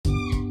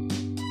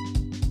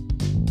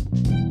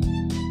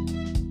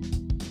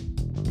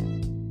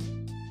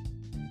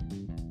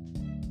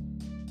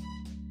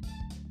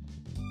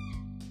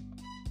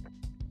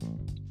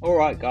All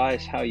right,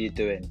 guys, how are you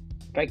doing?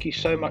 Thank you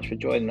so much for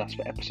joining us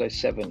for episode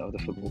 7 of the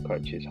Football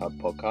Coaches Hub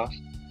podcast.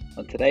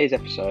 On today's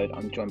episode,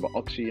 I'm joined by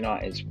Oxford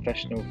United's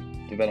professional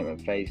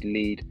development phase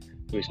lead,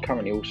 who is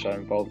currently also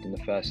involved in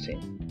the first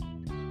team.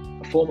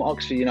 A former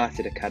Oxford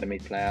United Academy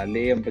player,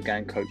 Liam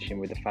began coaching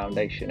with the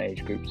foundation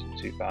age groups in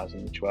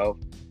 2012,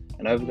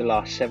 and over the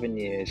last 7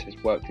 years has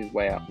worked his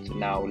way up to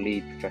now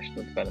lead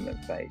professional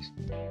development phase.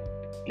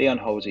 Leon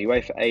holds a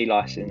UEFA A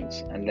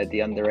licence and led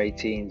the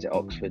under-18s at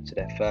Oxford to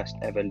their first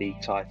ever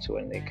league title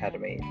in the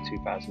academy in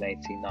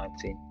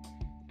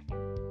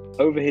 2018-19.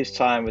 Over his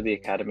time with the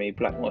academy,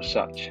 Blackmore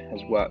Such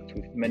has worked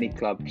with many of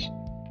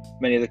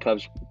the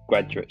club's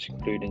graduates,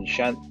 including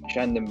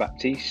Shandon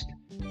Baptiste,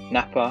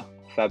 Napa,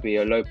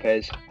 Fabio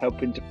Lopez,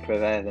 helping to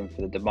prepare them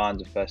for the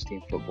demands of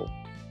first-team football.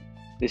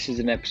 This is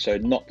an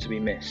episode not to be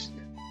missed.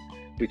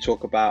 We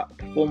talk about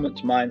performance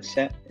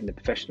mindset in the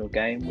professional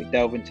game. We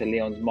delve into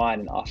Leon's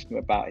mind and ask him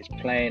about his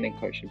playing and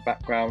coaching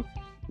background,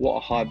 what a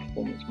high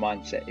performance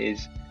mindset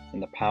is,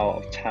 and the power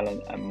of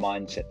talent and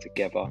mindset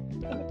together,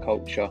 and the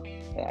culture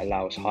that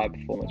allows high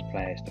performance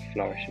players to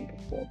flourish and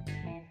perform.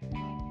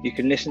 You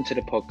can listen to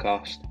the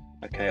podcast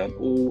on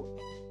all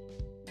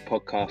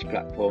podcast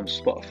platforms,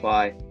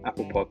 Spotify,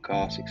 Apple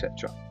Podcasts,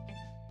 etc.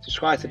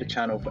 Subscribe to the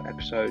channel for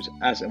episodes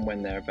as and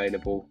when they're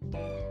available.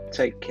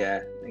 Take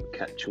care and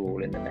catch you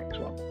all in the next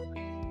one.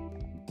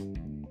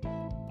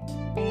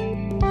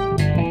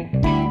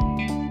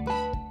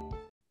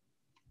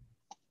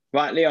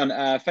 Right, Leon,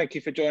 thank you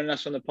for joining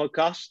us on the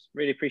podcast.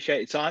 Really appreciate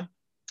your time.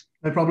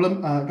 No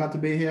problem. Glad to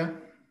be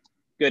here.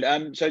 Good.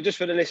 So just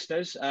for the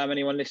listeners,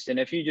 anyone listening,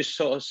 if you just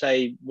sort of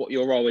say what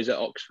your role is at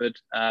Oxford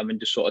and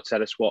just sort of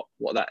tell us what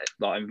that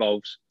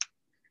involves.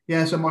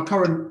 Yeah, so my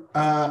current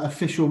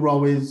official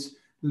role is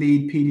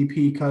lead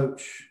PDP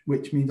coach,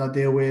 which means I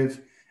deal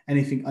with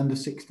anything under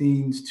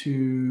 16s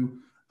to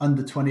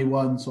under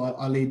 21. So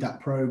I lead that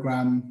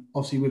program.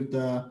 Obviously, with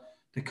the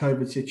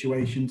COVID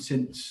situation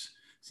since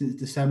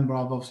December,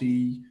 I've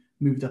obviously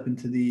moved up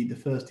into the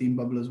first team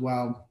bubble as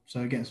well.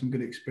 So getting some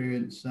good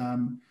experience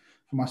for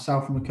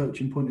myself from a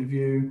coaching point of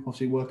view.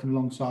 Obviously, working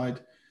alongside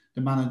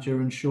the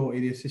manager and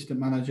Shorty, the assistant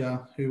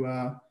manager, who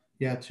are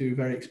two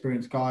very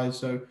experienced guys.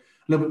 So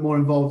a little bit more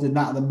involved in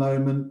that at the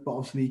moment, but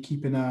obviously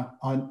keeping an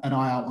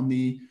eye out on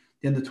the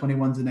under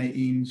 21s and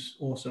 18s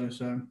also.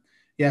 So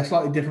yeah,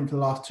 slightly different for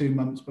the last 2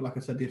 months, but like I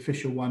said, the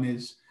official one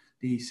is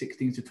the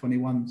 16s to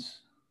 21s.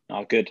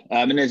 Oh, good.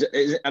 And is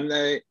it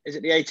the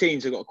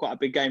 18s have got quite a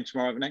big game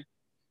tomorrow, haven't they?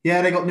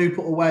 Yeah, they got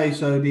Newport away.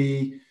 So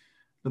the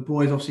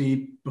boys,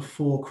 obviously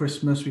before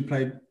Christmas, we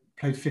played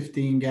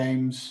 15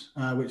 games,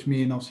 which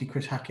me and obviously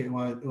Chris Hackett, who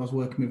I was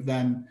working with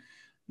then,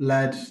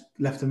 left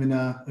them in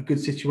a good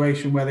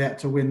situation where they had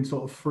to win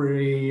sort of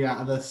 3 out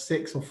of the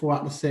 6 or 4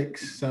 out of the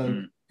 6.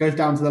 So goes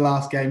down to the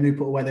last game.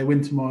 Newport away, they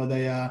win tomorrow.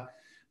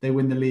 They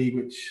win the league,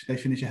 which they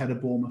finish ahead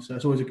of Bournemouth. So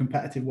it's always a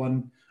competitive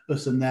one,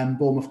 us and them.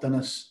 Bournemouth done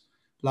us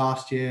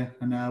last year,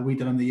 and we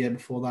done them the year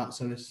before that.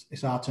 So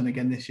it's our turn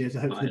again this year. So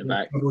hopefully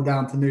we'll go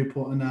down to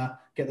Newport and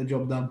get the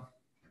job done.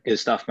 Good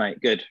stuff, mate.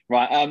 Good.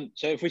 Right.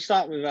 So if we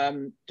start with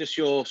just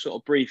your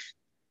sort of brief,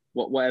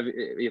 whatever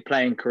your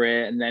playing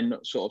career, and then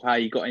sort of how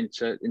you got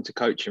into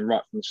coaching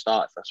right from the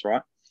start, if that's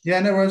right. Yeah,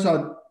 no worries.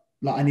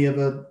 Like any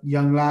other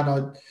young lad,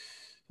 I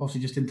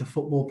obviously just into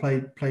football,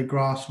 played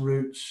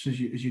grassroots as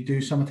you do.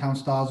 Summertown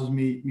Stars was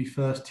me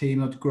first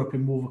team. I grew up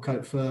in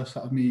Wolvercote first.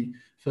 That was me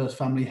first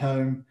family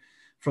home.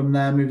 From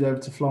there, moved over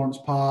to Florence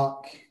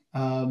Park.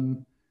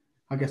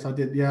 I guess I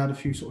had a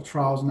few sort of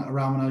trials and that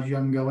around when I was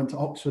younger. I went to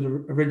Oxford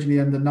originally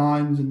under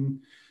 9s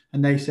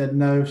and they said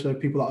no. So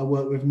people that I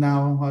work with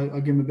now, I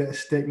give them a bit of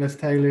stick. Les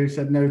Taylor, who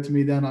said no to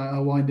me then, I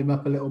wind him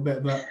up a little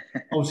bit. But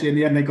obviously in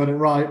the end they got it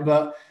right.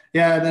 But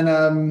yeah,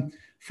 then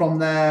from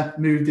there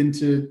moved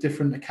into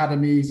different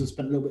academies. I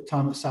spent a little bit of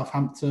time at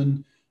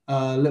Southampton,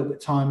 a little bit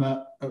of time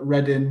at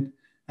Reading,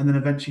 and then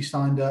eventually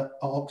signed at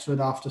Oxford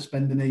after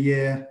spending a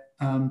year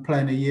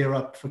playing a year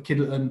up for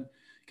Kiddleton.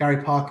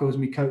 Gary Parker was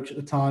my coach at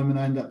the time, and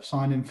I ended up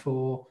signing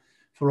for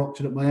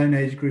Oxford at my own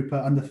age group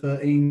at under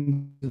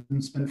 13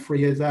 and spent 3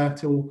 years there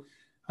till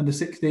under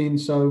 16.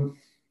 So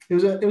it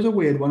was a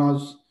weird one. I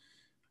was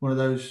one of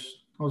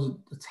those. I was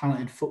a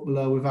talented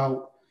footballer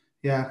without.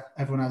 Yeah,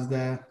 everyone has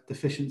their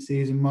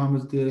deficiencies, and mine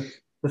was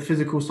the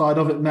physical side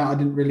of it. Now I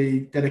didn't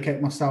really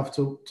dedicate myself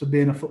to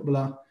being a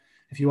footballer.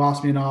 If you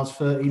asked me when I was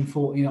 13,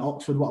 14 at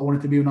Oxford what I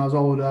wanted to be when I was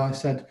older, I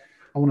said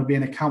I want to be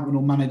an accountant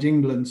or manage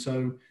England.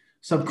 So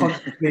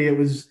subconsciously, it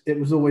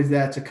was always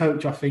there to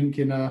coach, I think,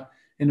 in a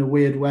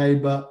weird way.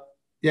 But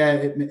yeah,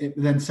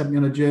 it then sent me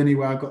on a journey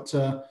where I got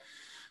to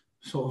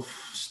sort of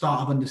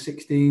start of under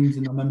 16s.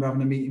 And I remember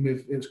having a meeting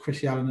with, it was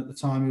Chris Allen at the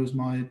time, who was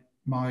my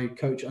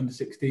coach at under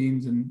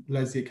 16s, and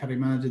Les, the academy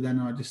manager then.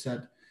 And I just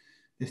said,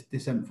 this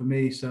isn't for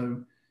me.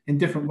 So in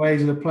different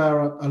ways as a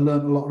player, I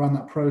learned a lot around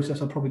that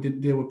process. I probably didn't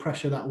deal with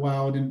pressure that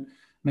well. I didn't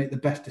make the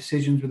best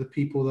decisions with the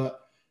people that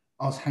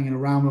I was hanging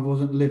around with. I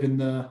wasn't living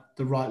the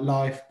right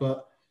life,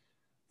 but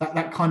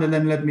that kind of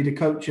then led me to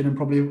coaching. And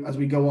probably as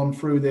we go on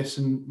through this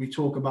and we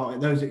talk about it,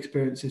 those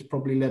experiences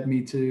probably led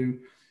me to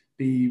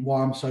be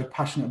why I'm so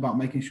passionate about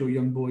making sure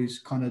young boys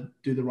kind of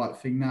do the right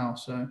thing now.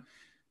 So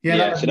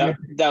yeah. So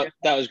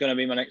that was going to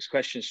be my next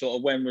question. Sort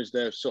of, when was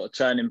the sort of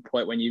turning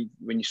point when you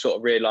sort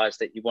of realised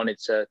that you wanted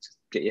to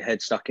get your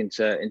head stuck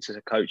into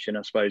the coaching?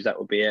 I suppose that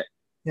would be it.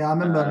 Yeah, I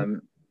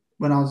remember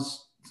when I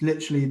was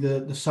literally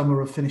the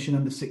summer of finishing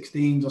under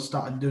 16s, I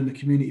started doing the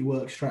community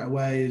work straight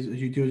away, as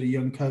you do as a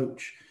young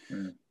coach.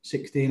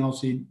 16,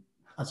 obviously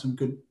had some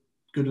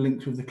good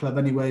links with the club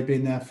anyway,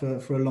 being there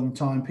for a long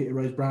time. Peter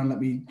Rose Brown let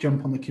me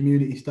jump on the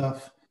community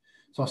stuff.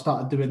 So I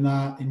started doing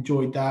that,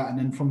 enjoyed that. And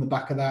then from the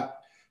back of that,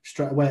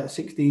 straight away at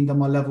 16, done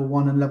my level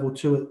 1 and level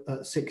 2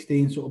 at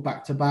 16, sort of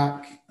back to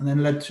back. And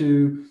then led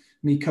to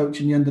me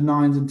coaching the under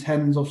 9s and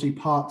 10s, obviously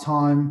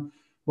part-time,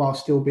 while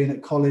still being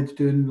at college,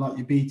 doing like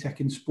your BTEC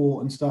in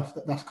sport and stuff.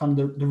 That's kind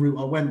of the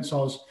route I went.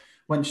 So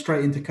went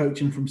straight into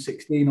coaching from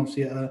 16,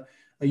 obviously at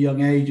a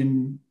young age.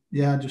 And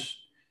yeah,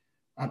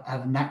 I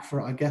had a knack for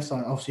it, I guess.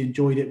 I obviously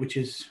enjoyed it, which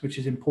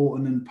is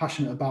important, and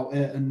passionate about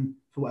it. And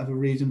for whatever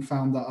reason,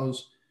 found that I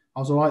was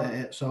all right at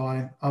it. So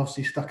I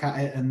obviously stuck at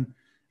it, and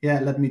yeah,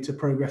 it led me to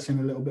progressing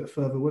a little bit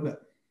further with it.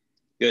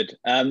 Good.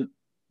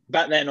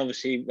 Back then,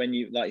 obviously, when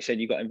you, like you said,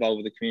 you got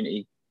involved with the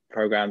community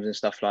programs and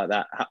stuff like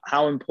that,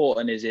 how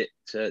important is it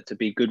to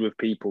be good with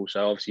people?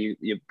 So obviously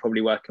you're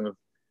probably working with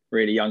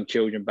really young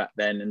children back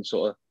then, and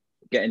sort of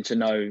getting to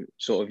know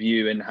sort of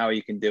you and how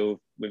you can deal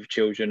with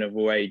children of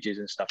all ages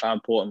and stuff. How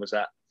important was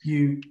that?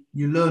 You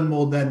learn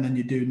more then than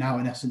you do now,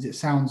 in essence. It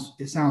sounds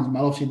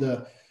obviously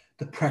the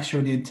pressure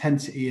and the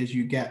intensity as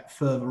you get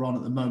further on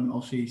at the moment,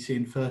 obviously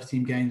seeing first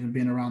team games and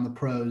being around the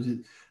pros,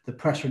 the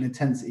pressure and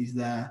intensity is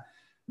there.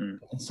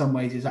 In some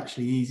ways it's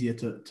actually easier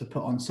to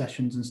put on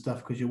sessions and stuff,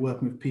 because you're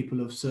working with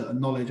people of certain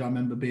knowledge. I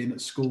remember being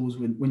at schools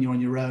when you're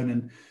on your own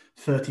and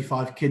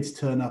 35 kids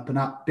turn up, and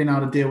being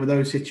able to deal with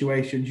those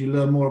situations, you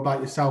learn more about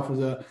yourself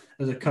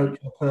as a coach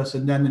or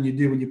person then than you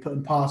do when you're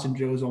putting passing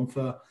drills on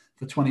for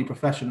 20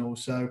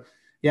 professionals. So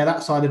yeah,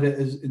 that side of it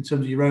is in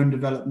terms of your own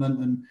development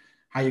and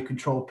how you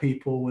control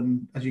people.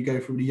 And as you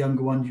go through the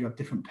younger ones, you have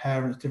different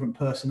parents, different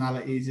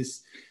personalities.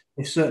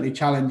 It's certainly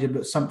challenging,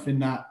 but something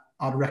that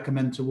I'd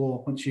recommend to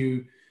all. Once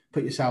you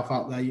put yourself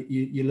out there,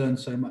 you learn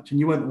so much, and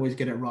you won't always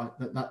get it right.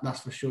 That's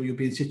for sure. You'll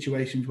be in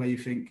situations where you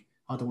think,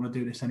 I don't want to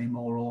do this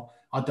anymore, or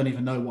I don't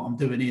even know what I'm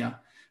doing here.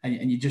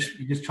 And you're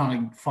just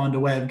trying to find a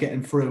way of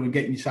getting through and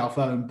getting yourself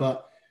home.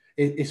 But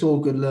it's all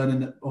good learning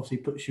that obviously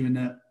puts you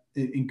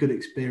in good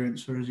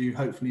experience for as you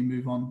hopefully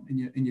move on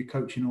in your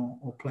coaching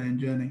or playing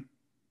journey.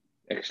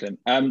 Excellent.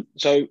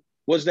 So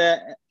was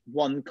there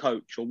one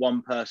coach or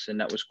one person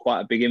that was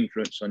quite a big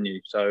influence on you?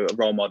 So a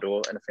role model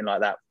or anything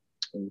like that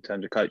in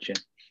terms of coaching?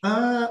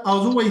 I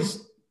was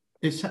always,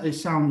 it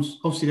sounds,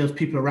 obviously there's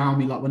people around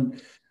me, like when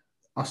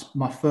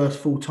my first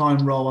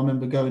full-time role, I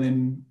remember going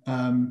in,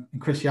 and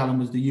Chrissy Allen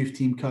was the youth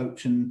team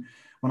coach. And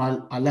when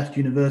I left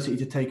university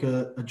to take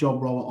a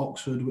job role at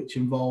Oxford, which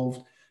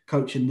involved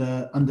coaching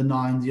the under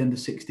 9s, the under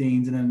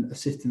 16s, and then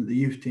assisting at the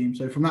youth team.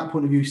 So from that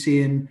point of view,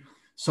 seeing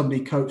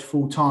somebody coach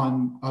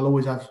full-time, I'll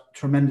always have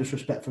tremendous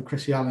respect for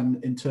Chrissy Allen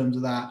in terms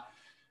of that.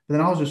 But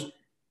then I was just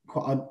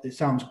it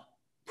sounds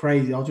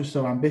crazy, I was just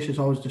so ambitious.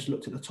 I always just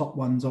looked at the top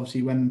ones.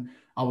 Obviously, when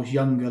I was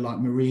younger, like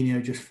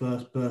Mourinho just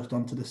first burst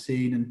onto the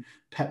scene and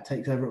Pep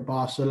takes over at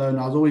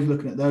Barcelona. I was always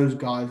looking at those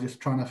guys, just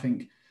trying to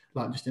think,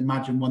 like, just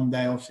imagine one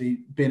day,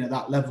 obviously, being at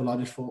that level. I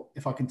just thought,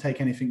 if I can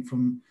take anything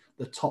from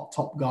the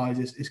top guys,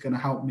 it's going to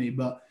help me.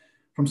 But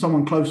from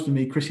someone close to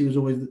me, Chrissy was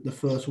always the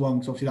first one,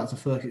 because obviously that's the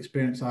first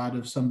experience I had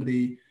of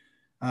somebody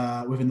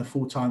within the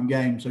full-time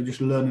game. So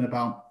just learning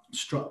about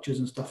structures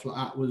and stuff like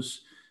that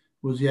was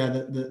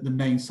the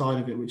main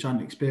side of it, which I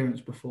hadn't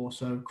experienced before.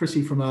 So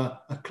Chrissy from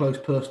a close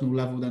personal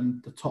level,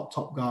 then the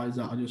top guys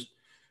that I just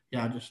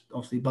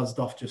obviously buzzed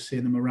off just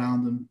seeing them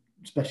around, and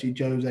especially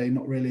Jose,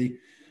 not really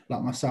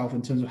like myself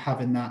in terms of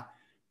having that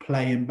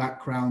playing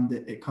background.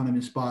 It kind of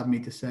inspired me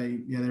to say,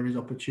 yeah, there is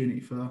opportunity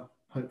for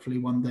hopefully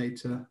one day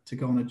to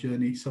go on a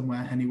journey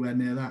somewhere, anywhere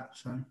near that.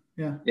 So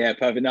yeah,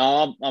 perfect.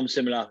 No, I'm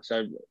similar.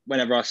 So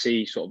whenever I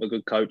see sort of a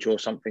good coach or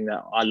something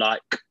that I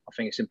like, I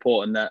think it's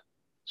important that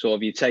sort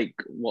of you take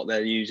what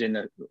they're using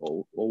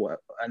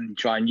and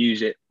try and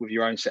use it with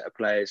your own set of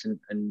players.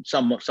 And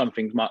some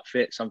things might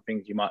fit, some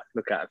things you might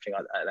look at and think,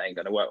 that ain't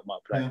going to work with my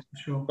players.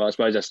 Yeah, sure. But I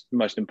suppose that's the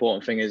most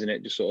important thing, isn't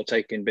it? Just sort of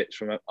taking bits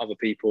from other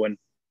people and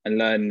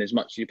learning as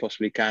much as you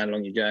possibly can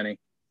along your journey.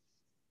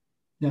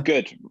 Yeah.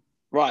 Good.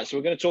 Right. So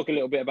we're going to talk a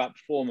little bit about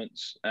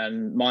performance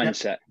and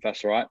mindset, if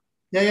that's all right.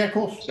 Yeah, of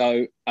course.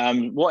 So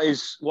what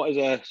is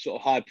a sort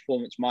of high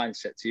performance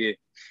mindset to you?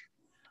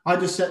 I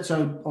just said,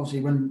 so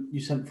obviously when you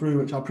sent through,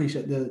 which I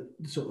appreciate the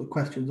sort of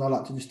questions, I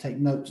like to just take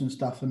notes and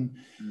stuff. And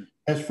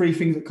there's three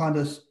things that kind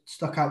of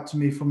stuck out to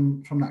me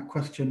from that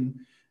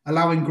question.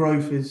 Allowing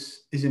growth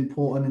is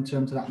important in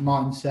terms of that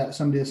mindset,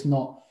 somebody that's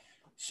not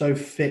so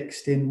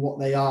fixed in what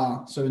they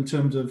are. So in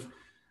terms of,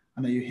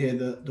 I know you hear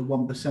the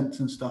 1%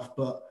 and stuff,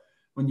 but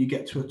when you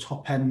get to a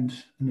top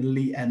end, an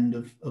elite end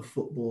of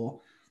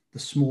football, the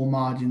small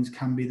margins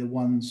can be the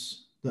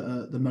ones that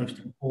are the most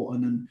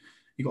important. And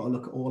you've got to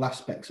look at all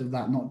aspects of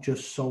that, not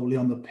just solely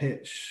on the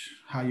pitch,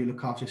 how you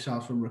look after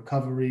yourself from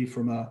recovery,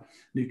 from a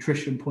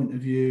nutrition point of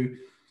view,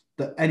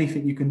 that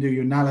anything you can do,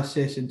 your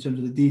analysis in terms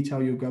of the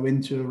detail you'll go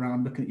into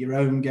around looking at your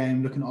own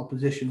game, looking at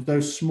oppositions,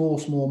 those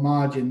small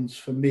margins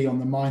for me on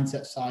the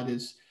mindset side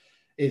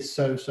is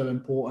so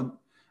important.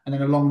 And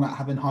then along that,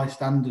 having high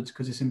standards,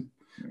 because it's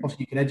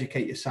obviously you can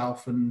educate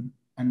yourself and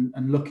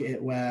look at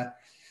it where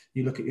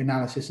you look at your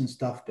analysis and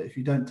stuff. But if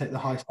you don't take the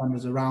high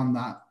standards around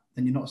that,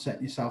 then you're not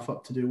setting yourself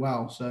up to do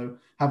well. So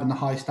having the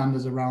high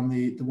standards around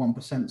the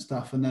 1%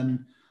 stuff. And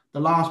then the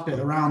last bit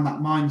around that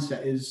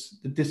mindset is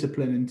the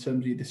discipline in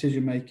terms of your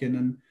decision making.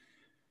 And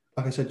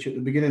like I said to you at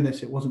the beginning of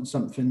this, it wasn't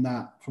something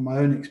that from my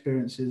own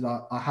experiences,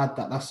 I had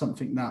that. That's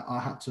something that I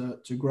had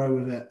to grow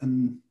with it.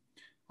 And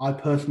I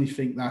personally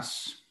think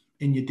that's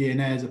in your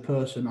DNA as a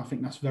person. I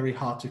think that's very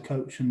hard to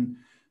coach and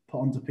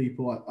put onto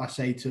people. I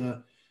say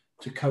to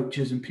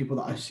coaches and people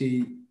that I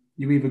see,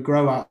 you either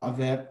grow out of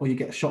it or you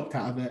get shocked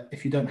out of it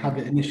if you don't have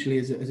it initially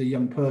as a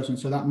young person.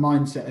 So that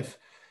mindset,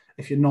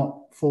 if you're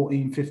not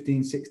 14,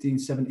 15, 16,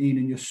 17,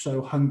 and you're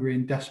so hungry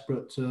and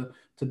desperate to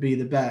be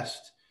the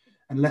best,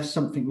 unless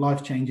something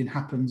life-changing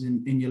happens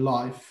in your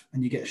life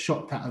and you get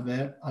shocked out of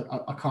it,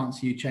 I can't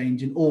see you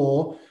changing.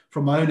 Or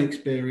from my own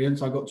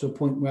experience, I got to a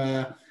point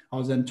where I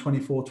was then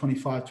 24,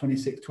 25,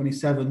 26,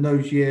 27,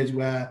 those years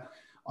where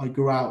I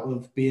grew out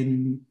of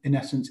being, in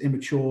essence,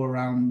 immature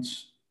around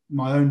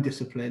my own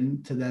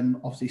discipline to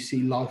then obviously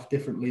see life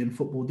differently and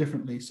football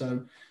differently.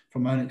 So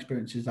from my own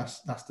experiences,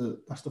 that's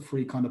the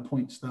three kind of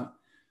points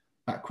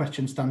that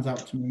question stands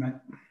out to me, mate.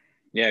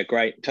 Yeah,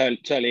 great.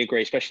 Totally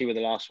agree, especially with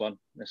the last one.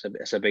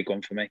 That's a big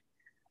one for me.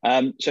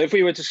 So if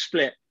we were to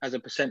split as a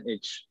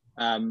percentage,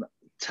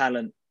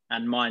 talent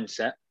and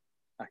mindset,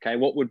 okay,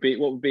 what would be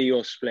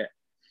your split?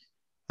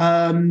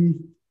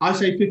 I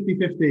say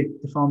 50-50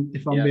 if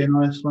I'm being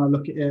honest when I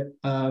look at it.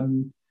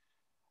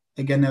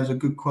 Again, there was a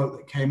good quote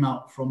that came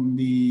out from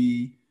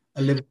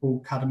a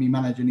Liverpool academy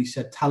manager, and he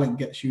said talent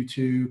gets you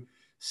to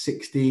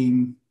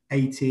 16,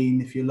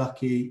 18 if you're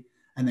lucky,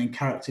 and then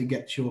character and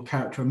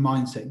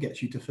mindset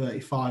gets you to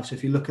 35. So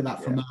if you look at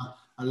that from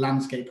a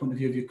landscape point of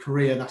view of your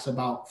career, that's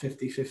about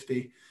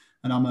 50-50.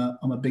 And I'm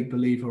a big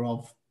believer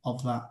of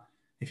that.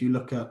 If you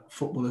look at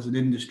football as an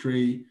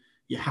industry,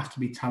 you have to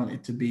be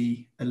talented to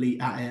be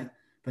elite at it.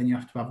 Then you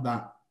have to have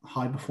that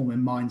high performing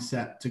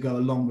mindset to go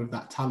along with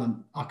that talent.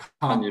 I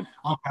can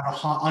have a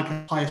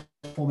high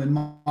performing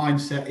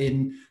mindset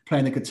in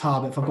playing the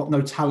guitar, but if I've got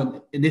no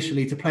talent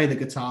initially to play the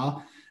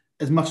guitar,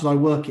 as much as I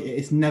work at it,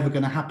 it's never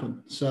going to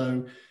happen.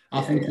 So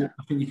I think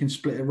you can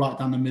split it right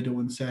down the middle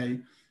and say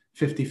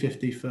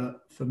 50-50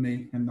 for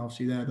me. And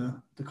obviously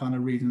they're the kind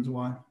of reasons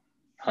why.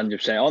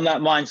 100%. On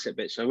that mindset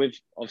bit, so with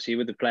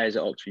the players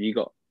at Oxford, you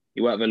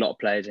work with a lot of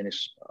players, and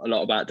it's a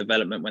lot about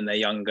development when they're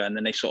younger, and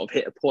then they sort of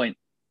hit a point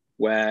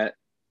where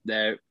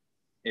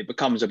it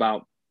becomes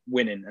about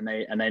winning, and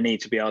they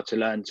need to be able to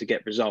learn to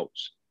get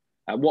results.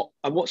 At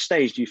what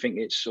stage do you think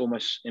it's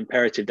almost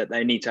imperative that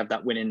they need to have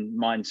that winning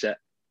mindset?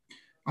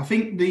 I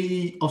think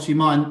obviously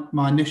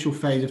my initial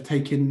phase of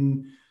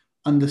taking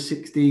under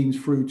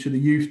 16s through to the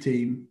youth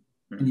team,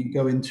 and you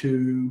go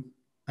into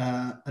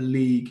a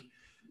league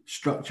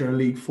structure, a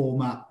league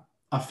format.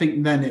 I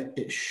think then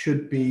it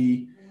should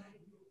be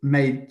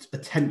made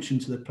attention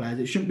to the players.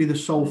 It shouldn't be the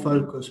sole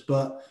focus,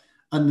 but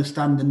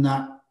understanding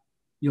that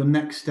your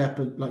next step,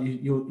 like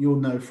you'll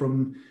know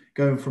from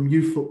going from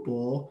youth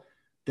football,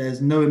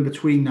 there's no in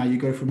between now. You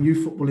go from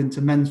youth football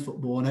into men's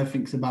football, and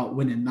everything's about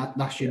winning.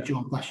 That's your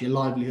job. That's your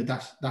livelihood.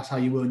 That's how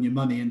you earn your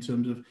money in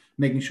terms of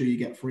making sure you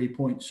get 3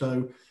 points.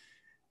 So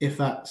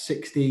if at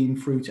 16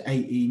 through to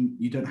 18,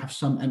 you don't have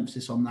some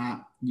emphasis on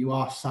that, you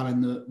are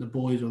selling the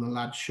boys or the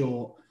lads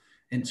short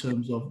in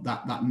terms of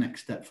that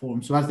next step for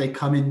them. So as they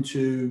come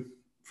into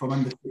from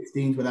under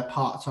 16s where they're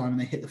part-time and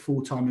they hit the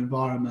full-time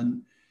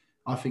environment,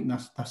 I think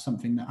that's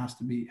something that has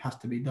to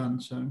be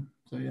done. So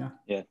yeah.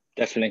 Yeah,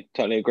 definitely.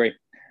 Totally agree.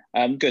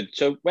 Good.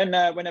 So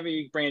whenever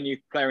you bring a new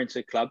player into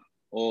the club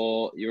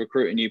or you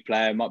recruit a new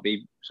player, might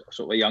be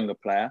sort of a younger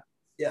player.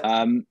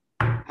 Yeah.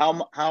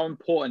 How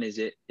important is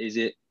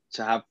it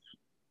to have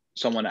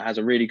someone that has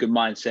a really good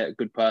mindset, a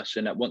good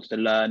person that wants to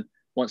learn,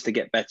 wants to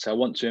get better,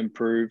 wants to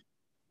improve,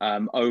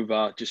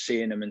 over just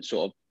seeing them and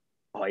sort of,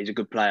 oh, he's a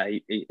good player,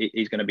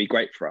 he's going to be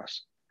great for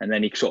us. And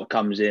then he sort of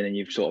comes in and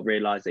you've sort of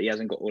realised that he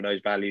hasn't got all those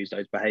values,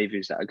 those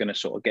behaviours that are going to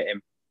sort of get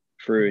him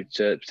through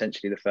to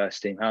potentially the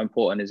first team. How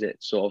important is it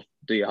to sort of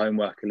do your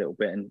homework a little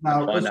bit and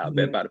find out a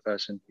bit about the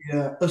person?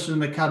 Yeah, us as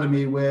an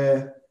academy,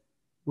 we're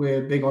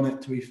big on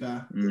it, to be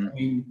fair. I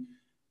mean,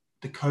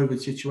 the COVID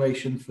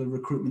situation for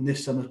recruitment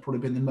this summer has probably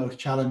been the most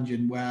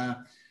challenging,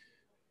 where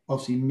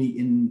obviously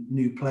meeting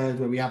new players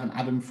where we haven't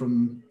had them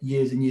from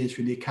years and years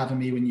through the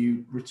academy, when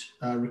you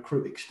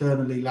recruit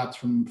externally lads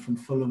from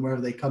Fulham,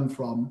 wherever they come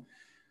from.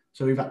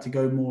 So we've had to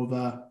go more of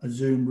a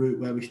Zoom route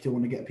where we still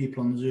want to get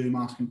people on Zoom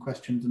asking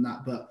questions and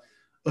that. But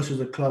us as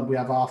a club, we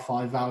have our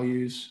 5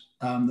 values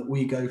that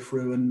we go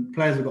through, and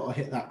players have got to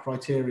hit that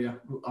criteria.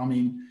 I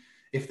mean,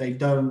 if they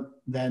don't,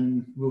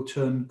 then we'll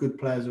turn good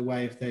players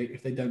away if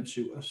they don't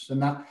suit us.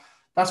 And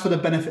that's for the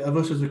benefit of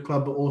us as a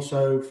club, but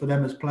also for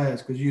them as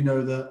players, because you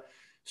know that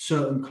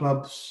certain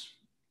clubs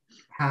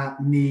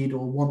need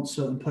or want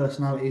certain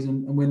personalities,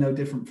 and we're no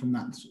different from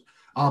that.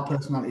 Our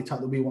personality type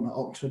that we want at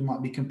Oxford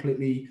might be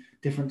completely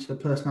different to the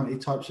personality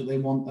types that they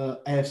want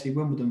at AFC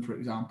Wimbledon, for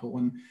example.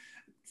 And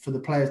for the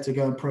players to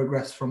go and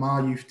progress from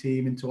our youth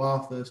team into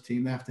our first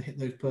team, they have to hit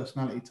those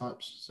personality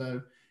types.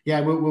 So yeah,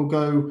 we'll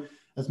go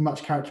as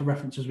much character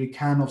reference as we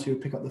can. Obviously,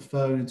 we'll pick up the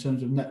phone in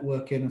terms of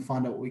networking and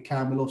find out what we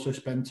can. We'll also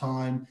spend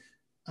time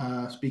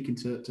speaking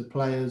to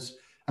players.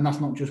 And that's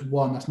not just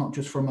one. That's not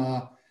just from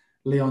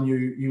Leon,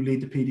 you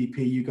lead the PDP,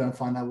 you go and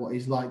find out what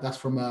he's like. That's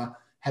from a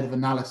head of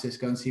analysis,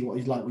 go and see what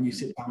he's like when you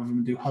sit down with him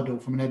and do huddle.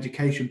 From an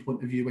education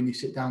point of view, when you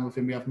sit down with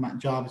him, we have Matt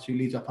Jarvis, who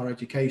leads up our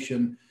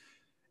education.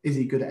 Is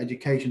he good at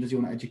education? Does he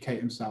want to educate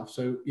himself?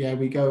 So yeah,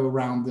 we go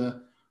around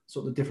the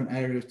sort of different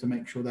areas to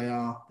make sure they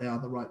are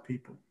the right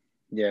people.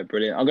 Yeah,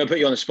 brilliant. I'm going to put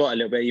you on the spot a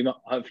little bit.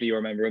 Hopefully you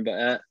remember him,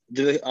 but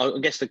I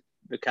guess the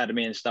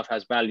academy and stuff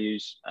has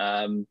values.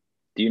 Do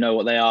you know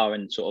what they are,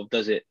 and sort of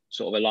does it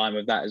sort of align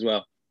with that as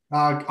well?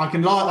 I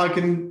can lie. I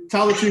can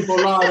tell the truth or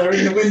lie. They're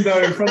in the window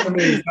in front of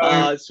me,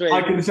 so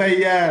I can say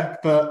yeah,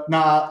 but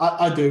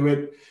I do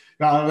it.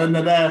 Then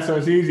they're there, so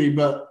it's easy.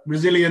 But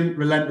resilient,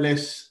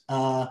 relentless,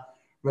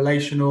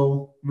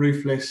 relational,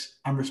 ruthless,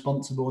 and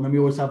responsible. And then we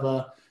always have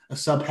a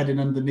subheading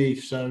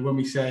underneath. So when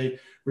we say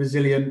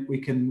resilient, we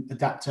can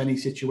adapt to any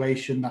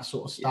situation. That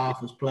sort of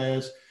staff as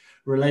players.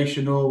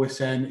 Relational, we're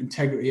saying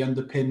integrity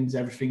underpins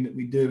everything that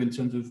we do in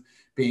terms of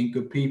being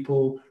good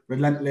people.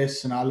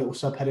 Relentless, and our little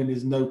subheading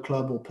is no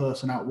club or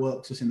person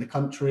outworks us in the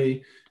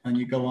country. And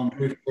you go on,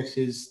 ruthless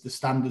is the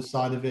standard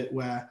side of it,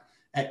 where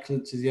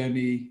excellence is the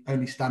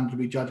only standard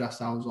we judge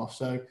ourselves off.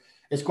 So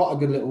it's quite a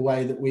good little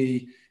way that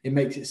it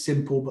makes it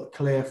simple but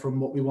clear from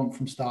what we want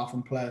from staff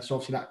and players. So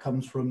obviously that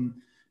comes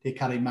from the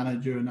academy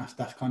manager, and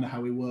that's kind of how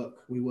we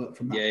work. We work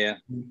from that. Yeah.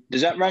 Does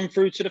that run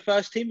through to the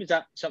first team? Is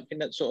that something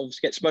that sort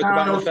of gets spoken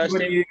about in the first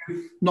team?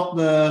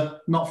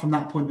 Not from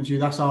that point of view.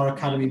 That's our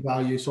academy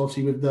value. So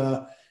obviously with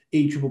the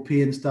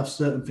EPPP and stuff,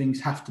 certain things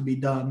have to be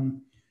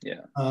done.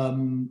 Yeah.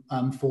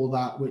 For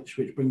that, which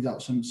brings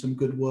out some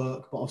good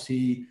work. But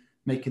obviously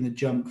making the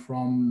jump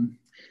from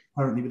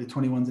currently with the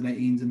 21s and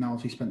 18s, and now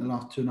obviously spent the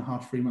last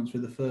 2.5-3 months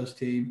with the first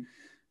team.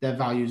 Their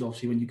values,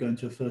 obviously, when you go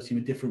into a first team,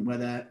 are different, where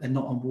they're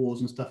not on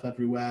walls and stuff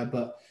everywhere,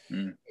 but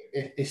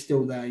it's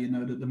still there. You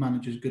know that the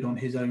manager's good on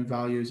his own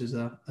values as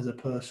a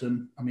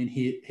person. I mean,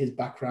 his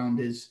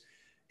background is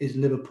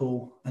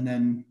Liverpool, and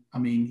then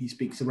he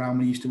speaks around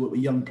when he used to work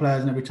with young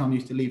players, and every time he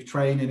used to leave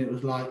training, it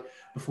was like,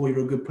 before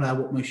you're a good player,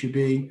 what must you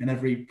be? And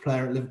every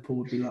player at Liverpool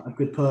would be like a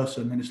good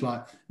person, and it's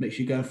like, make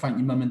sure you go and thank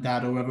your mum and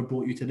dad or whoever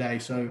brought you today.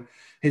 So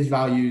his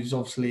values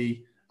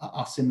obviously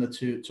are similar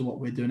to what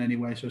we're doing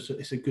anyway. So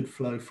it's a good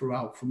flow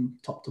throughout, from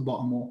top to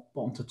bottom or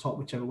bottom to top,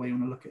 whichever way you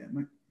want to look at it,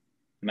 mate.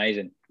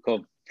 Amazing.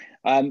 Cool.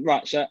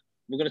 Right. So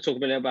we're going to talk a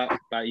bit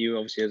about you,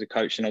 obviously, as a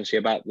coach, and obviously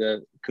about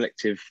the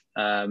collective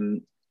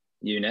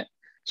unit.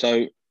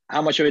 So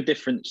how much of a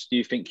difference do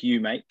you think you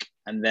make?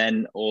 And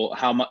then, or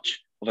how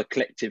much of a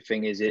collective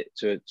thing is it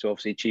to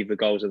obviously achieve the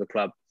goals of the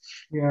club?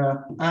 Yeah.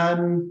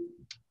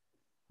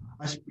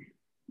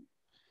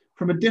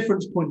 From a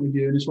difference point of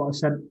view, and it's what I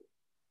said,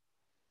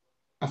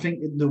 I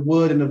think the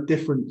wording of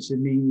difference, it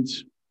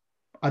means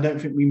I don't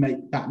think we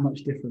make that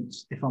much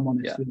difference, if I'm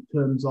honest, in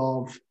terms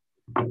of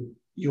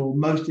your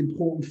most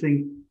important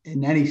thing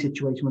in any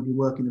situation, whether you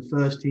work in the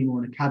first team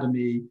or an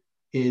academy,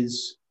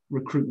 is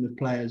recruitment of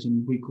players,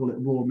 and we call it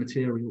raw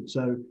material.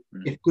 So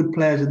if good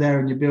players are there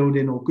in your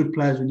building, or good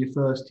players are in your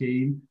first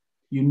team,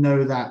 you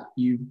know that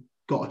you've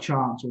got a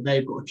chance, or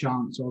they've got a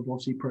chance of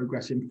obviously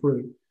progressing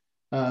through.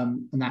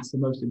 And that's the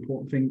most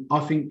important thing. I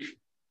think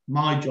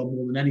my job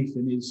more than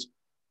anything is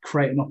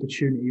create an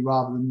opportunity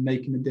rather than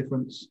making a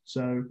difference.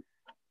 So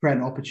create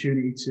an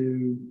opportunity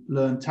to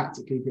learn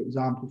tactically, for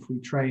example,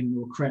 through training,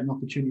 or create an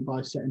opportunity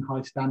by setting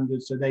high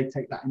standards so they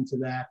take that into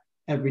their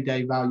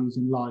everyday values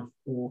in life,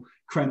 or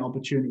create an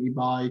opportunity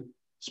by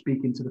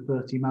speaking to the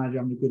first team manager,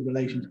 having a good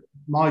relationship.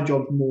 My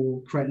job's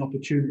more creating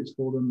opportunities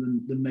for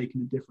them than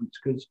making a difference,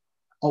 because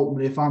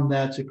ultimately, if I'm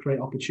there to create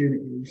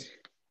opportunities,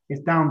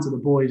 it's down to the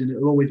boys, and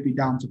it'll always be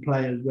down to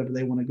players whether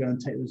they want to go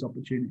and take those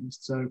opportunities.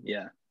 So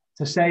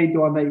to say,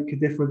 do I make a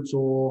difference,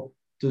 or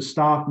does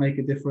staff make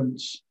a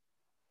difference?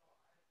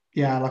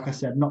 Yeah, like I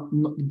said, not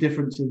the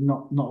difference is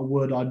not a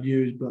word I'd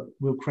use, but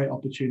we'll create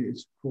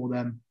opportunities for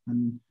them.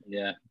 And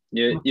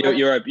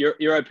you're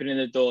opening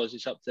the doors.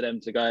 It's up to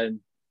them to go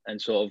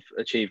and sort of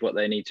achieve what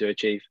they need to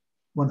achieve.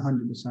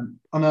 100%.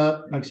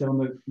 Like I said,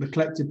 on the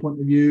collective point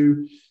of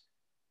view,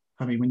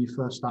 I mean, when you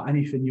first start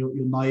anything, you're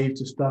naive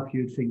to stuff.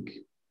 You'd think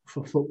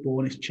for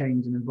football, and it's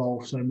changed and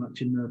evolved so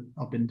much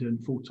I've been doing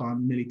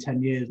full-time nearly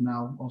 10 years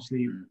now,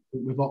 obviously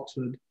with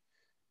Oxford,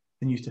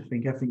 and used to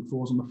think everything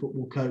falls on the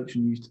football coach,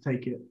 and used to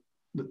take it.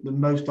 The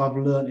most I've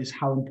learned is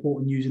how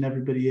important using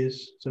everybody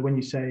is. So when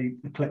you say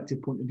the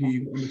collective point of view,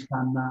 you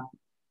understand that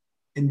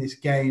in this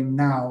game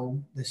now,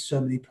 there's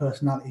so many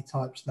personality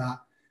types that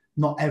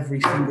not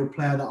every single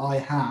player that I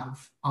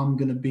have, I'm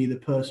going to be the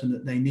person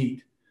that they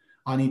need.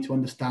 I need to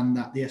understand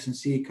that the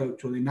S&C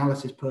coach or the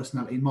analysis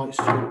personality might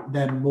suit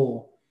them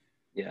more.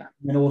 Yeah.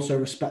 And also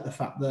respect the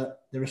fact that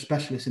they're a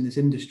specialist in this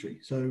industry.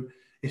 So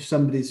if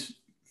somebody's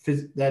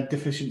their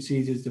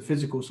deficiencies is the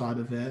physical side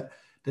of it,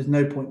 there's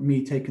no point in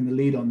me taking the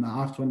lead on that.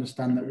 I have to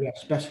understand that we have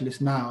specialists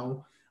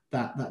now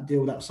that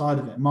deal with that side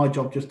of it. My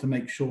job just to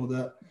make sure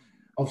that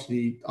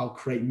obviously I'll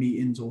create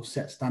meetings or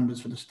set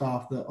standards for the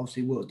staff that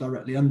obviously work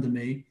directly under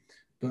me,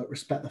 but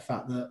respect the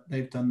fact that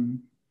they've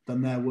done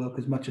their work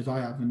as much as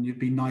I have, and you'd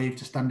be naive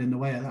to stand in the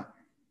way of that.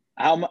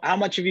 How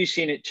much have you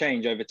seen it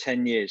change over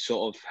 10 years?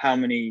 Sort of how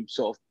many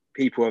sort of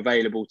people are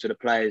available to the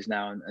players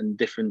now, and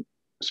different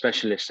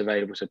specialists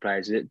available to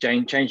players? Has it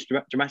changed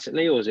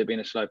dramatically, or has it been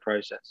a slow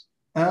process?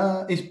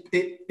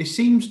 It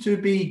seems to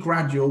be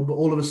gradual, but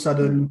all of a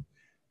sudden,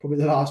 probably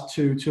the last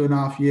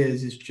 2.5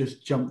 years, it's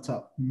just jumped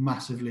up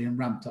massively and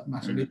ramped up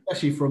massively,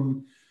 especially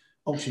from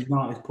Oxford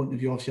United's point of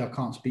view. Obviously, I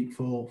can't speak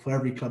for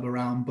every club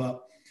around,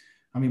 but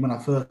I mean, when I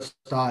first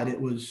started, it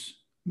was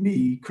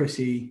me,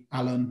 Chrissy,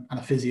 Alan, and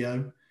a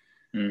physio.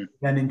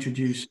 Then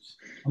introduced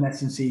an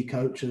S&C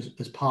coach as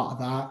part of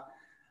that.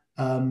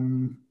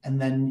 And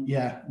then,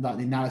 like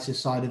the analysis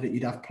side of it,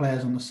 you'd have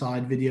players on the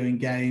side videoing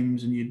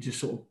games, and you'd just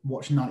sort of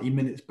watch 90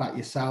 minutes back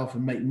yourself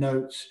and make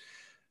notes.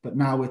 But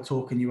now we're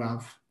talking, you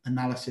have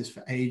analysis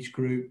for age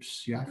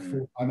groups, you have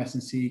full-time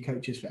S&C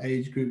coaches for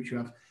age groups, you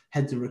have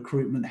heads of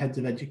recruitment, heads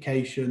of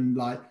education.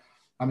 Like,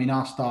 I mean,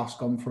 our staff's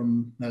gone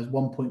from, there's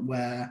one point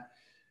where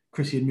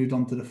Chrissy had moved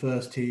on to the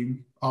first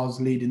team. I was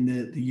leading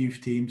the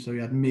youth team. So we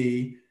had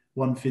me,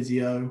 one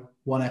physio,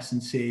 one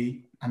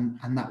S&C, and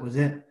that was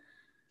it.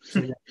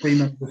 So 3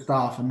 members of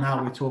staff, and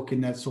now we're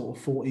talking there's sort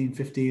of 14,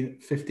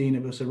 15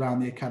 of us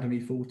around the academy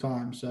full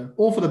time. So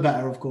all for the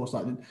better, of course.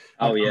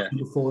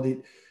 Before,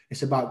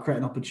 it's about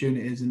creating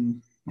opportunities,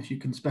 and if you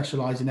can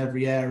specialise in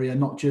every area,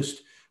 not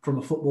just from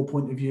a football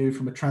point of view,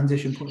 from a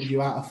transition point of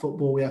view out of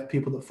football, we have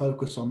people that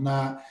focus on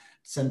that.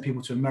 Send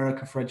people to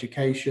America for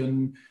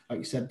education. Like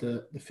you said,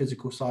 the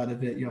physical side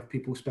of it, you have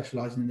people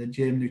specialising in the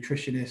gym,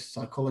 nutritionists,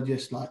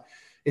 psychologists. Like,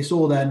 it's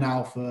all there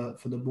now for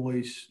the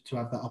boys to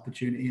have that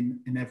opportunity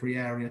in every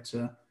area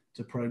to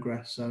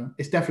progress. So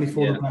it's definitely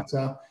for the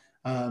better.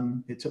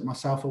 It took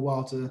myself a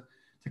while to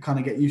kind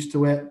of get used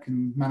to it,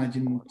 and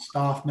managing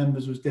staff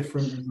members was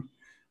different.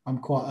 And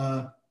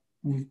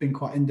we've been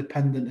quite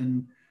independent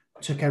and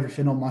took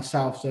everything on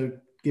myself. So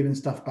giving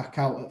stuff back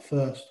out at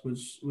first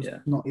was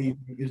not easy.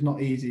 It was not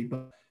easy,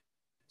 but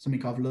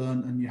something I've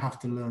learned, and you have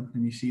to learn.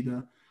 And you see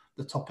the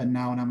top end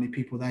now and how many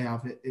people they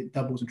have, it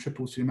doubles and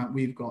triples the amount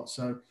we've got.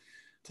 So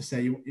to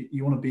say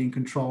you want to be in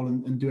control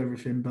and do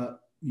everything, but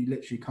you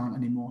literally can't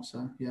anymore.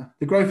 So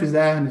the growth is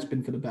there, and it's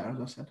been for the better,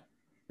 as I said.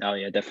 Oh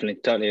yeah, definitely,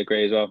 totally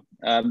agree as well.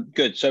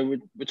 Good. So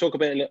we'll talk a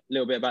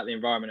little bit about the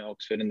environment at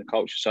Oxford and the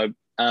culture. So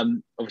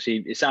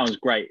obviously, it sounds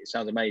great. It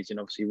sounds amazing.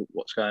 Obviously,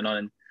 what's going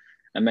on,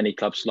 and many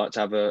clubs like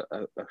to have a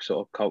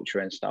sort of culture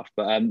and stuff.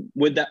 But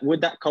would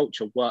that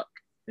culture work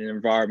in an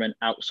environment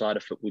outside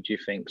of football? Do you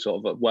think,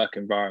 sort of a work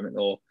environment,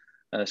 or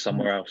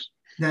somewhere else?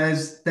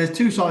 There's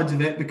two sides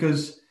of it,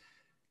 because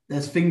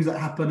there's things that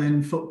happen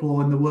in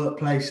football in the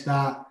workplace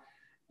that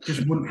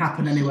just wouldn't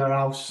happen anywhere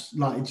else.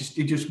 Like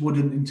it just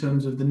wouldn't, in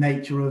terms of the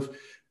nature of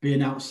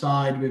being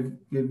outside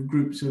with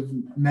groups of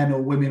men or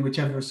women,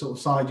 whichever sort of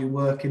side you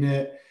work in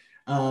it.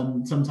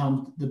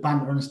 Sometimes the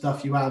banter and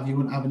stuff you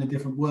wouldn't have in a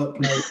different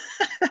workplace.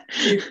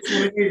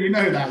 You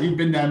know that. You've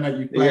been there, mate.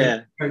 You've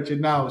played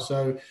coaching now,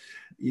 so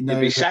you know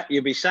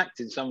you'll be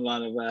sacked in some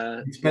line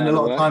of. You spend a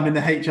lot of time in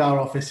the HR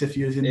office if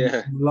you was in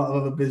a lot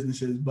of other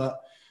businesses, but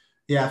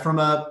from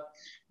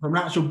an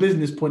actual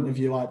business point of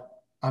view,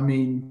 I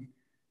mean,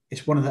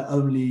 it's one of the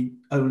only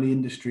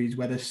industries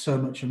where there's so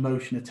much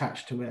emotion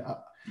attached to it.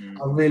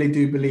 I really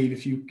do believe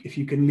if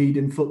you can lead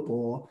in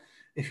football,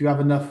 if you have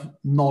enough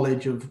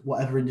knowledge of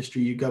whatever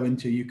industry you go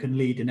into, you can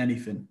lead in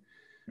anything.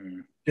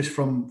 Just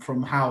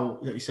from how,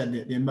 like you said,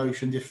 the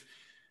emotions.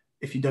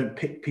 If you don't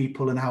pick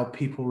people and how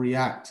people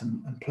react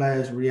and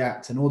players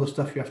react and all the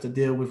stuff you have to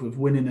deal with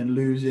winning and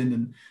losing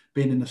and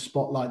being in the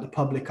spotlight, the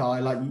public eye,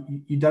 like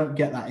you don't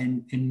get that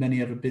in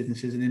many other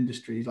businesses and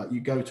industries. Like,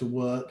 you go to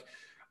work,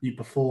 you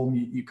perform,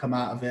 you come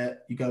out of it,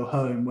 you go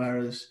home.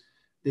 Whereas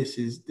this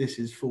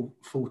is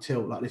full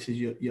tilt. Like, this is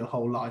your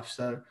whole life.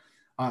 So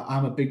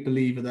I'm a big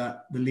believer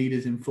that the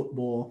leaders in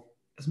football,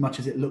 as much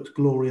as it looks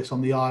glorious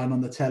on the eye and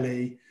on the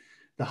telly,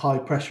 the high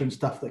pressure and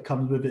stuff that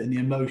comes with it and the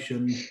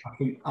emotion,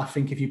 I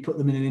think if you put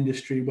them in an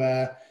industry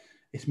where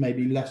it's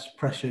maybe less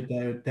pressure,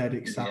 they'd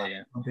excel.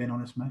 I'm being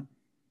honest, mate.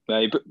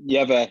 Well, you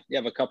have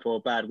a couple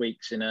of bad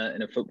weeks in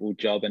a football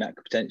job, and that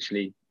could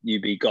potentially you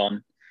be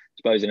gone. I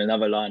suppose in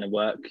another line of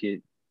work,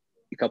 a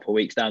couple of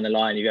weeks down the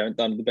line, if you haven't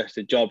done the best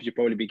of jobs, you'll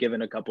probably be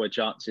given a couple of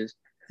chances.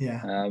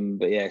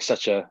 But it's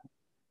such a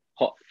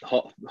hot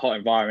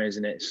environment,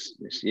 isn't it?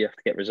 You have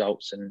to get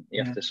results, and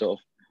you have to sort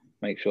of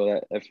make sure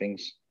that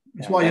everything's.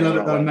 It's why you love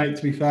it, though, mate.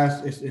 To be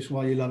fair, it's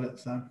why you love it.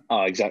 So.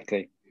 Oh,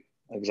 exactly.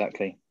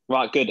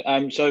 Right, good.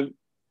 So,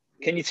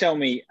 can you tell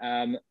me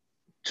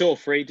two or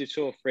three?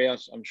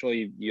 I'm sure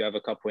you have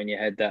a couple in your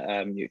head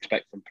that you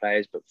expect from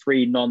players, but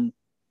 3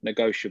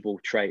 non-negotiable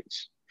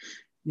traits?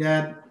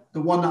 Yeah,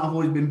 the one that I've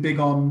always been big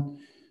on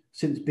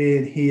since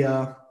being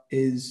here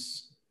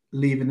is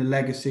leaving a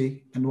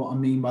legacy. And what I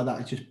mean by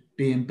that is just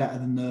being better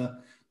than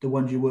the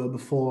ones you were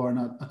before. And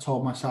I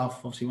told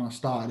myself, obviously, when I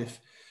started,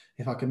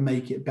 if I can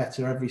make it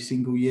better every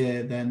single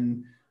year,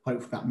 then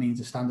hopefully that means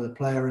the standard of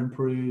player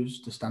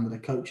improves, the standard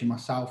of coaching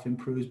myself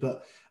improves.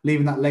 But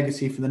leaving that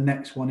legacy for the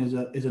next one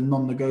is a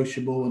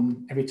non-negotiable.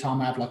 And every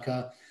time I have like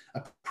a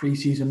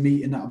pre-season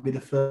meeting, that'll be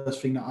the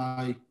first thing that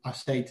I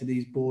say to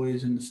these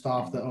boys and the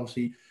staff that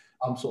obviously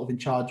I'm sort of in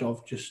charge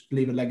of. Just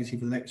leave a legacy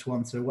for the next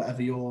one. So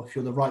whatever if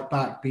you're the right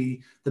back,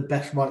 be the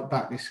best right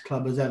back this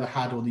club has ever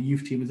had or the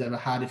youth team has ever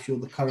had. If you're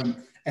the current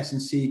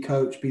S&C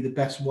coach, be the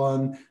best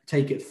one,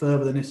 take it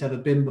further than it's ever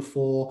been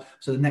before.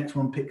 So the next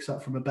one picks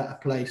up from a better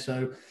place.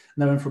 So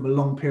knowing from a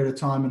long period of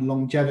time and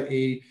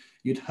longevity,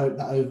 you'd hope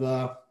that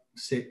over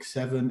 6,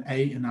 7,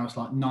 8, and now it's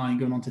like 9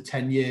 going on to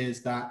 10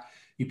 years that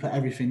you put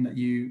everything that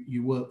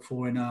you work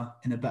for in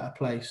a better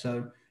place.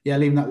 So yeah,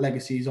 leaving that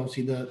legacy is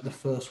obviously the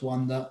first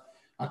one that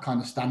I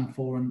kind of stand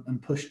for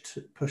and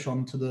push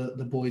on to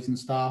the boys and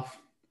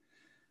staff.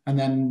 And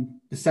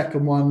then the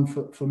second one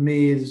for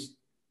me is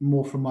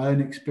more from my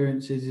own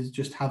experiences, is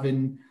just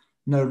having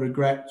no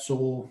regrets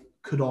or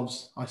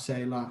could-haves. I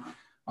say, like,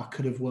 I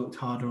could have worked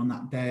harder on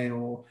that day,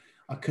 or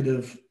I could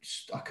have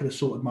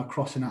sorted my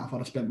crossing out if I'd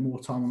have spent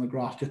more time on the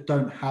grass. Just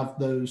don't have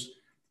those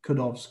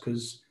could-haves,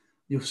 because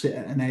you'll sit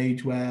at an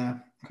age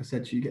where, like I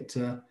said, you get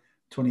to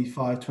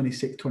 25,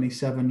 26,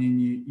 27,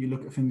 and you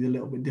look at things a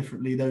little bit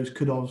differently. Those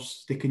could-haves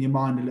stick in your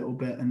mind a little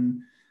bit, and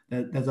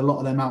there's a lot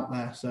of them out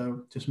there.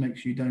 So just make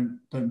sure you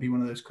don't be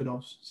one of those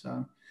could-haves.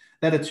 So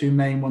they're the two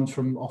main ones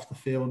from off the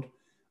field.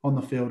 On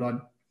the field, I'd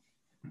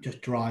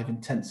just drive,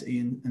 intensity,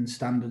 and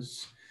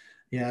standards.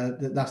 Yeah,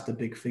 that's the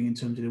big thing in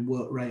terms of the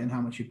work rate and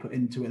how much you put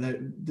into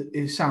it.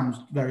 It sounds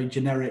very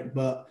generic,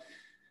 but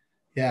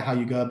yeah, how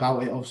you go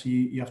about it, obviously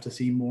you have to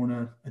see more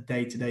on a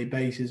day-to-day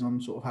basis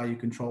on sort of how you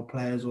control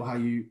players or how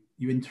you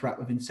interact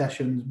within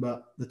sessions.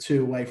 But the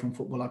two away from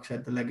football, like I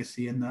said, the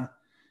legacy and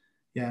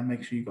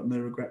make sure you've got no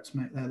regrets,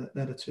 mate.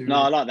 They're the two. No,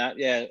 I like that.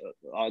 Yeah,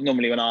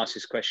 normally when I ask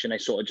this question, they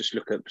sort of just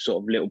look at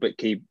sort of little bit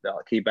key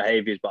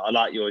behaviours, but I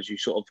like yours. You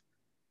sort of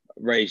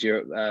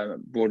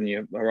broaden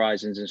your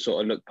horizons and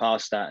sort of look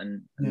past that,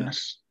 and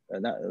that's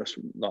like,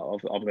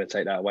 I'm going to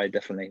take that away,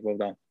 definitely.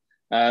 Well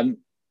done.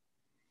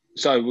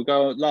 So we'll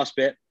go last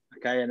bit,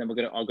 okay, and then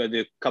I'll go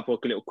do a couple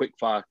of little quick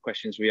fire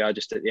questions we are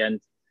just at the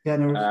end. Yeah,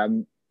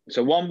 no.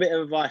 So one bit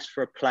of advice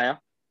for a player.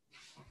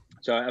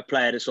 So a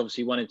player that's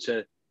obviously wanted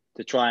to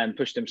try and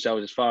push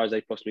themselves as far as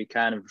they possibly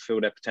can and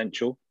fulfill their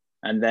potential,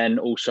 and then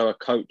also a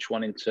coach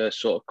wanting to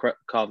sort of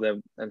carve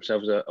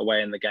themselves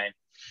away in the game.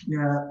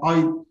 Yeah,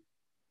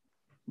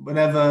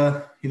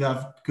 whenever you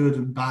have good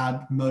and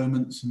bad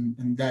moments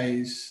and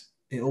days,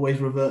 it always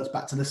reverts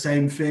back to the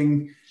same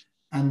thing,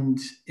 and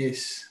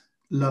it's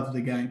love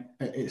the game.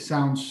 It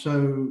sounds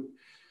so,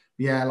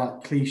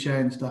 like cliche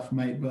and stuff,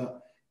 mate, but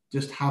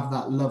just have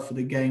that love for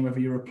the game, whether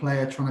you're a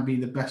player trying to be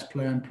the best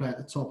player and play at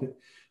the top.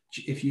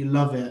 If you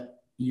love it,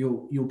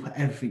 you'll put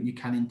everything you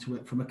can into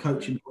it. From a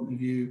coaching point of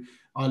view,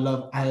 I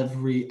love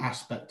every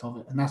aspect of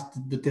it. And that's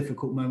the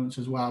difficult moments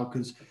as well,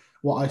 because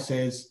what I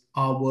say is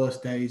our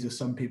worst days are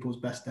some people's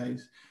best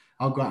days.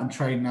 I'll go out and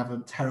train and have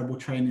a terrible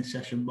training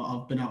session, but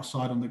I've been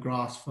outside on the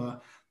grass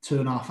for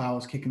 2.5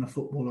 hours kicking a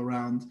football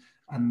around,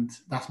 and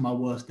that's my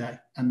worst day.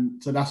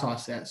 And so that's how I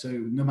say it. So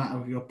no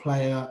matter if you're a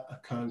player, a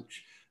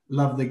coach,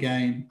 love the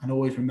game, and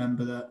always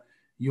remember that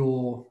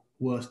your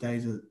worst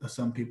days are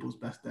some people's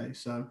best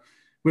days. So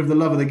with the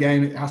love of the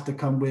game, it has to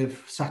come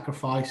with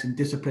sacrifice and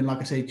discipline. Like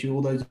I say to you,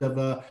 all those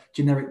other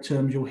generic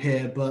terms you'll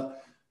hear,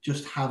 but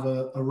just have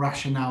a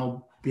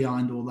rationale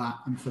behind all that.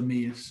 And for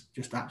me, it's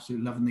just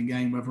absolute loving the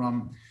game, whether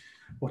I'm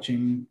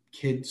watching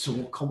kids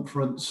or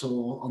conference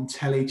or on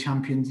telly,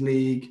 Champions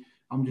League.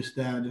 I'm just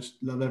there, just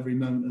love every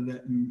moment of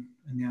it, and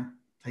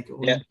take it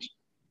all. Yeah,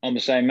 I'm the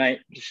same, mate.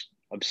 Just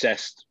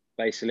obsessed.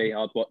 Basically,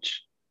 I'd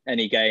watch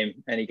any game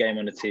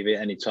on the TV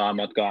at any time.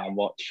 I'd go out and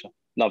watch.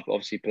 Love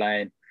obviously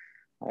playing,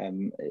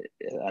 and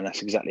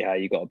that's exactly how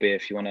you got to be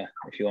if you want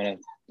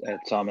to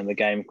time in the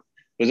game.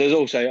 Because there's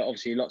also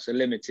obviously lots of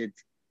limited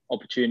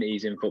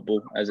opportunities in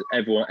football, as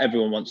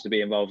everyone wants to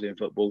be involved in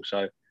football.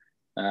 So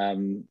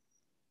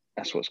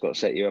that's what's got to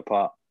set you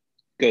apart.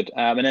 Good.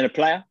 And then a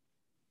player.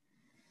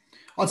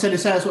 I'd say the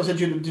same. That's what I said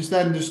to you just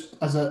then, just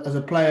as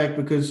a player,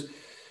 because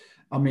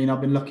I mean,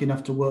 I've been lucky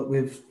enough to work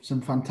with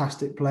some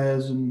fantastic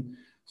players and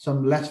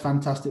some less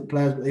fantastic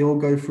players, but they all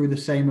go through the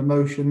same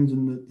emotions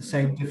and the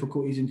same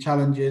difficulties and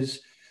challenges.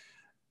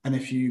 And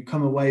if you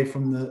come away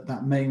from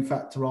that main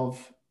factor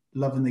of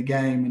loving the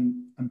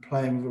game and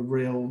playing with a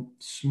real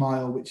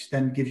smile, which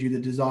then gives you the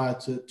desire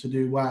to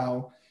do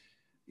well,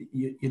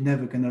 you're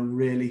never going to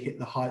really hit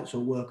the heights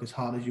or work as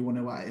hard as you want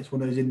to. It's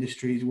one of those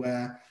industries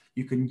where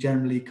you can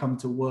generally come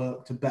to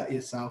work to better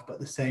yourself, but at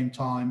the same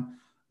time,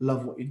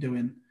 love what you're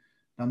doing.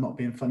 I'm not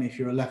being funny. If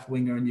you're a left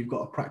winger and you've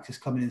got a practice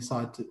coming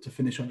inside to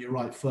finish on your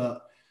right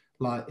foot,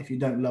 like if you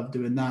don't love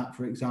doing that,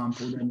 for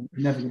example, then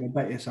you're never going to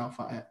bet yourself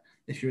at it.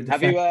 if you're a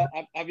Have defender.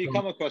 you have you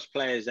come across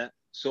players that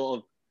sort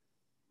of,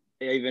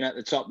 even at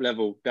the top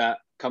level, that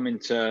come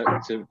into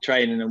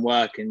training and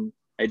work and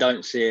they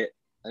don't see it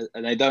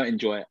and they don't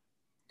enjoy it?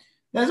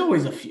 There's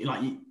always a few,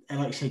 like you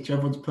say,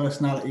 everyone's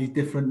personality is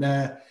different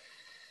there.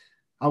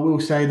 I will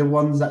say the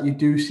ones that you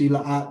do see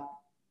like that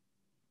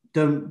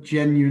don't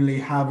genuinely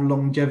have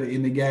longevity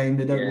in the game.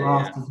 They don't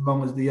last as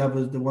long as the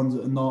others, the ones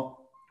that are not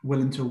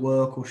willing to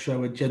work or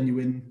show a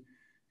genuine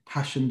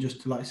passion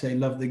just to, like say,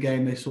 love the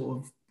game. They sort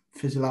of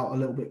fizzle out a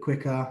little bit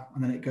quicker.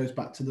 And then it goes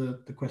back to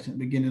the question at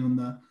the beginning on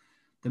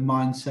the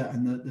mindset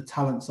and the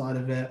talent side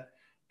of it.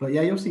 But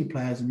yeah, you'll see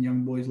players and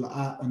young boys like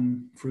that,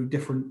 and through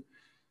different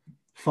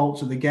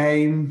faults of the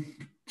game,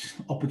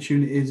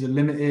 opportunities are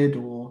limited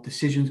or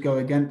decisions go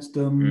against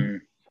them.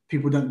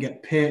 People don't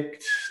get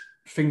picked.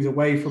 Things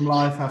away from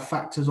life have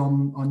factors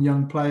on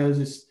young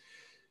players.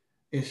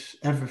 It's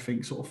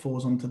everything sort of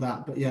falls onto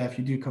that. But yeah, if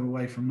you do come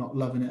away from not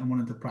loving it and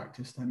wanting to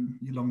practice, then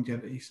your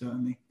longevity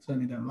certainly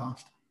don't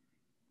last.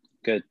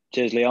 Good.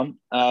 Cheers, Leon.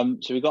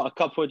 So we've got a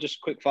couple of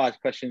just quick fire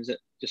questions that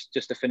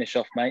just to finish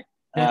off, mate.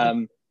 Yeah.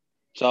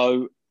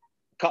 So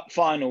cup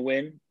final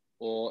win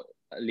or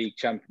league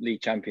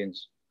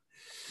champions?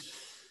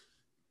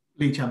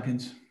 League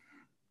champions.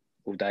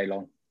 All day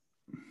long.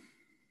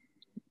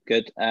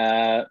 Good.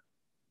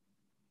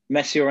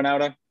 Messi or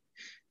Ronaldo?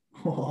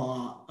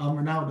 Oh, I'm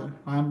Ronaldo.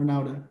 I am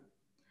Ronaldo.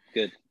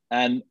 Good.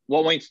 And what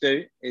I want you to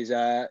do is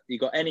you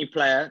got any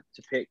player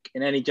to pick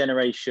in any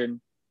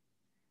generation,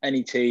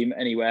 any team,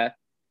 anywhere,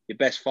 your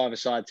best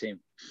five-a-side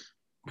team.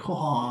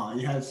 Oh,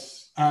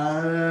 yes.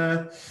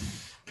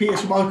 Peter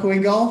Schmeichel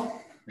in goal.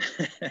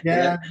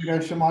 Yeah.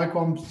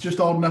 Schmeichel. I'm just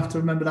old enough to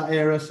remember that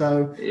era.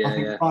 So I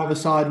think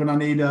five-a-side when I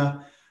need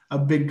a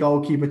big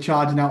goalkeeper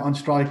charging out on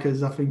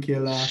strikers, I think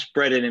he'll...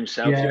 spreading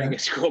himself. Yeah. He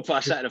gets caught by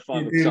out of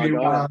five-a-side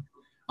goal.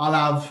 I'll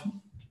have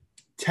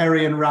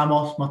Terry and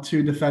Ramos, my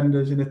two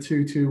defenders, in a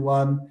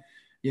 2-2-1.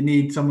 You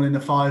need someone in the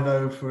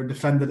 5-0 for a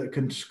defender that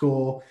can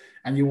score.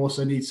 And you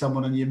also need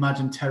someone, and you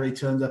imagine Terry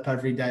turns up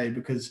every day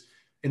because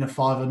in a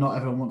 5-0, not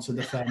everyone wants to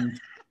defend.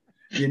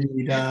 You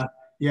need,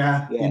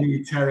 you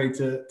need Terry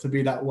to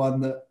be that one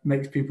that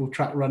makes people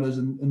track runners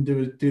and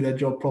do their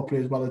job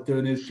properly as well as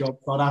doing his job.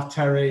 So I'd have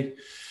Terry,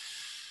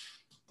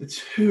 the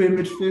two in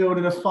midfield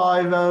in a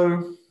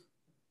 5-0.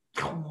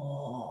 Come on.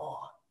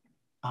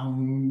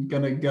 I'm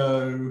going to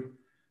go...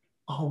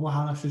 Oh,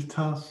 wow, this is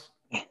tough.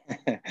 I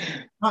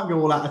can't go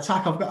all out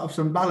attack. I've got to have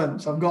some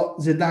balance. I've got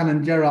Zidane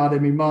and Gerrard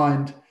in my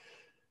mind.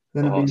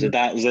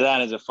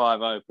 Zidane is a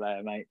 5-0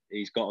 player, mate.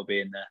 He's got to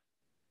be in there.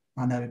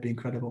 I know, it'd be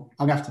incredible.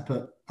 I'm going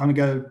to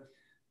go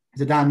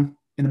Zidane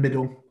in the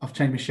middle. I've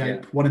changed my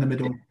shape. One in the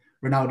middle.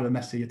 Ronaldo and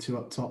Messi are two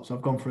up top. So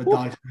I've gone for a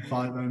dice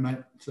 5-0, mate.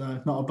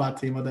 So not a bad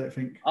team, I don't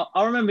think.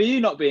 I remember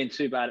you not being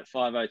too bad at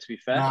 5-0, to be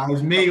fair. Nah, it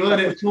was me,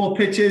 wasn't it? 4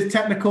 pitches,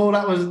 technical.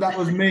 That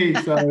was me.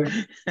 So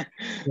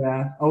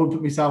yeah, I would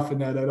put myself in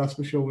there though. That's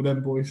for sure with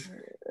them boys.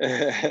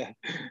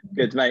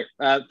 Good, mate.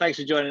 Thanks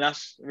for joining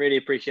us. Really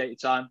appreciate your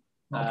time.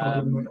 Not a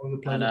problem, mate. It was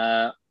a pleasure.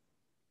 And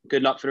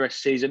good luck for the rest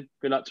of the season.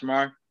 Good luck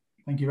tomorrow.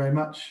 Thank you very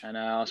much. And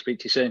I'll speak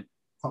to you soon.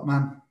 Top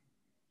man.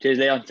 Cheers,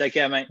 Leon. Take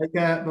care, mate. Take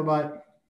care. Bye-bye.